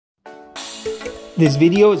This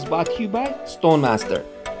video is brought to you by Stonemaster.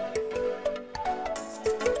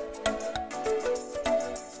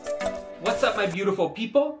 What's up, my beautiful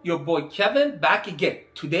people? Your boy Kevin back again.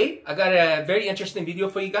 Today I got a very interesting video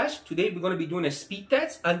for you guys. Today we're going to be doing a speed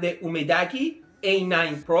test on the UMIDIGI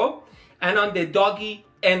A9 Pro and on the DOOGEE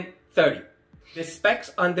N30. The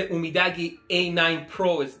specs on the UMIDIGI A9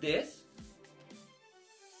 Pro is this.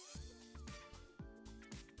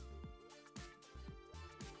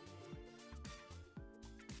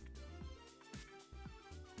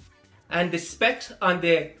 And the specs on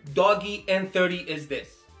the DOOGEE N30 is this.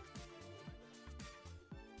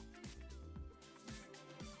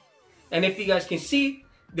 And if you guys can see,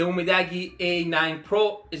 the UMIDIGI A9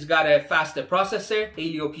 Pro has got a faster processor,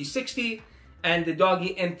 Helio P60, and the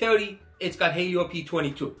DOOGEE N30, it's got Helio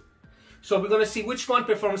P22. So we're gonna see which one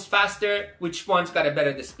performs faster, which one's got a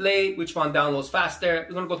better display, which one downloads faster.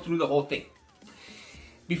 We're gonna go through the whole thing.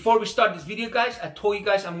 Before we start this video, guys, I told you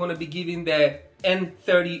guys I'm gonna be giving the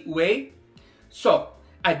N30 away. So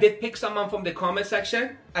I did pick someone from the comment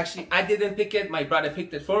section. Actually, I didn't pick it, my brother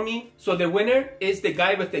picked it for me. So the winner is the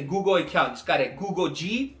guy with the Google account. It's got a Google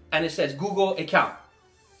G and it says Google account.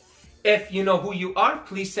 If you know who you are,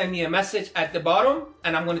 please send me a message at the bottom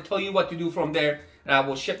and I'm gonna tell you what to do from there and I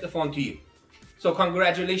will ship the phone to you. So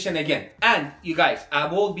congratulations again. And you guys, I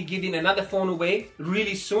will be giving another phone away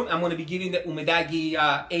really soon. I'm gonna be giving the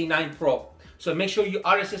UMIDIGI A9 Pro. So make sure you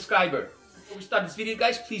are a subscriber. Before we start this video,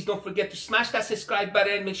 guys, please don't forget to smash that subscribe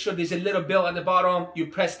button. Make sure there's a little bell at the bottom. You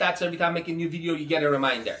press that so every time I make a new video, you get a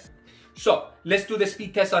reminder. So let's do the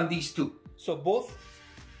speed test on these two. So both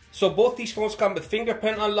these phones come with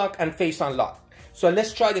fingerprint unlock and face unlock. So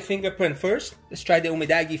let's try the fingerprint first. Let's try the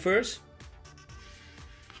UMIDIGI first.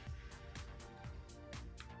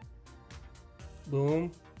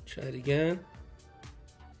 Boom. Try it again.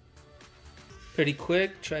 Pretty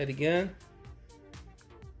quick. Try it again.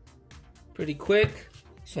 Pretty quick.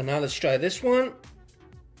 So now let's try this one.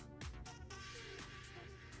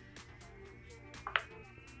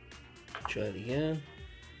 Try it again.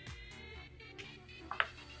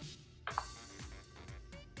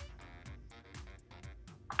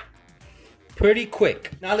 Pretty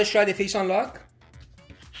quick. Now let's try the face unlock.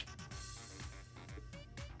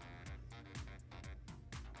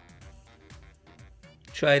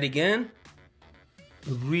 Try it again.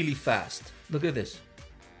 Really fast. Look at this.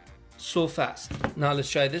 So fast. Now let's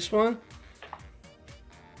try this one.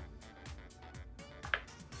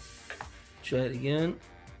 Try it again.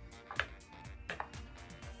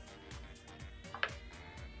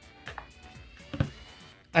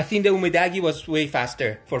 I think the UMIDIGI was way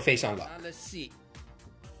faster for face unlock. Now let's see.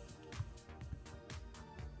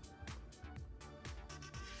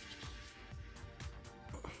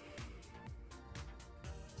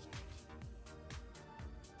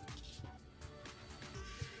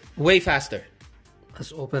 Way faster.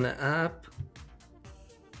 Let's open an app.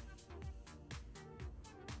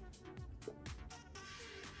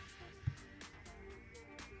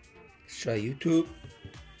 Let's try YouTube.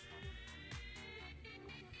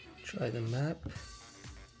 Try the map.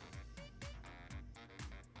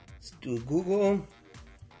 Let's do Google.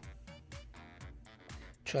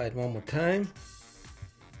 Try it one more time.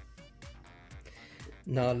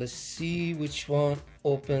 Now let's see which one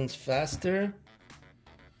opens faster.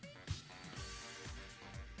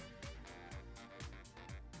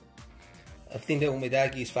 I think the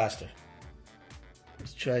UMIDIGI is faster.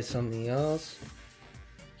 Let's try something else.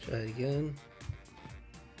 Try it again.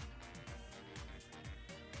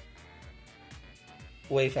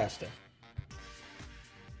 Way faster.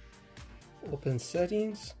 Open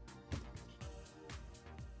settings.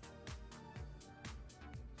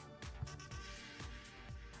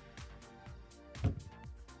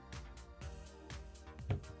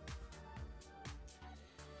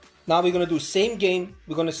 Now we're gonna do same game.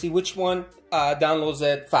 We're gonna see which one downloads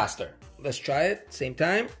it faster. Let's try it, same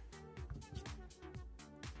time.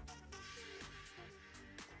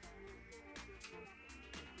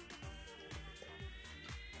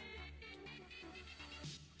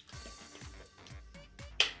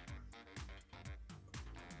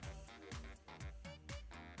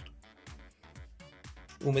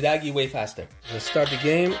 UMIDIGI way faster. Let's start the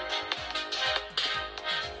game.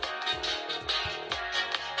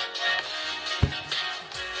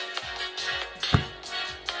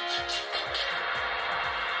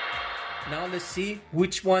 Now let's see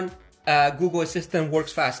which one Google Assistant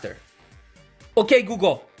works faster. Okay,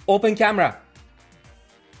 Google, open camera.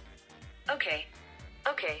 Okay.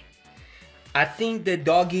 I think the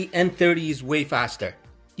DOOGEE N30 is way faster.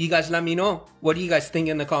 You guys let me know. What do you guys think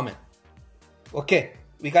in the comment? Okay,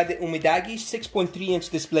 we got the UMIDIGI 6.3-inch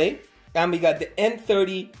display. and we got the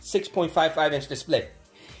N30 6.55 inch display.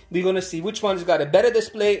 We're gonna see which one's got a better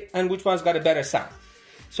display and which one's got a better sound.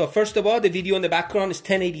 So first of all, the video in the background is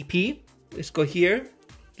 1080p. Let's go here.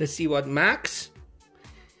 Let's see what max.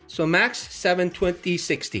 So max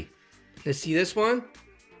 720/60. Let's see this one.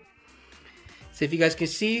 So if you guys can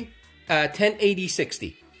see,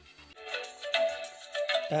 1080/60.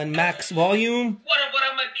 And max volume. What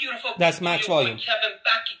up, my beautiful That's max volume. Kevin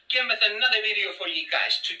back again with another video for you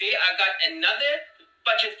guys. Today I got another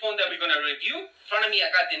budget phone that we're gonna review. In front of me, I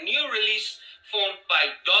got the new release phone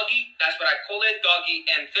by DOOGEE. That's what I call it, DOOGEE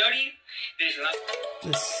N30. There's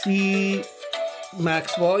Let's see,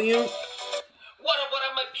 max volume. What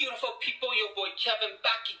up, my beautiful people? Your boy Kevin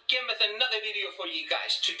back again with another video for you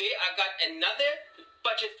guys. Today I got another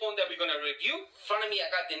budget phone that we're gonna review. In front of me, I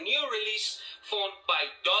got the new release phone by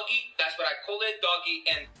DOOGEE. That's what I call it, DOOGEE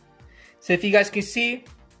N. So if you guys can see,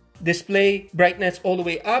 display brightness all the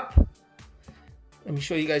way up. Let me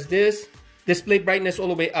show you guys this. Display brightness all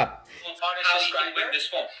the way up. How you can win this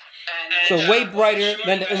phone. So way brighter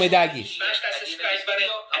than the UMIDIGI. Smash that subscribe button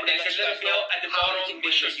and there's a little bell at the bottom.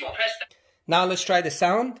 Make sure you press that. Now let's try the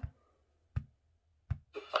sound.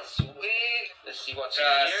 Sweet. Let's see what's in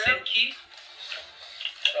here. SIM key.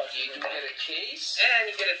 You can get a case. And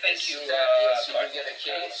you get a thank you. You can get a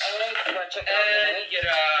case. And you get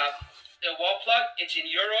a wall plug. It's in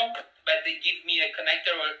Euro, but they give me a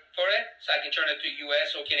connector for it, so I can turn it to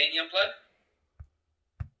US or Canadian plug.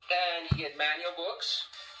 And you get manual books.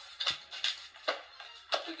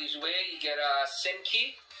 Put these away. You get a SIM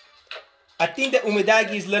key. I think the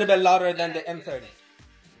UMIDIGI is a little bit louder than the M30.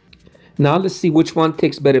 Now let's see which one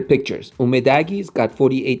takes better pictures. UMIDIGI's got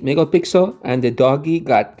 48 megapixel and the DOOGEE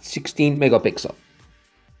got 16 megapixel.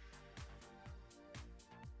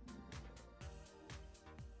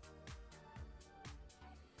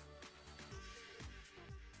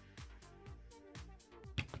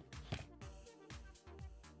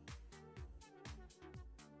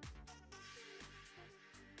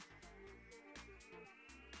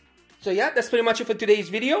 So yeah, that's pretty much it for today's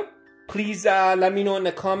video. Please let me know in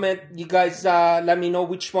the comment. You guys let me know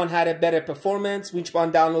which one had a better performance, which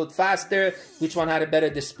one downloaded faster, which one had a better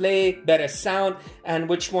display, better sound, and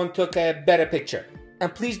which one took a better picture.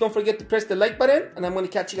 And please don't forget to press the like button, and I'm going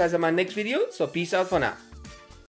to catch you guys in my next video. So peace out for now.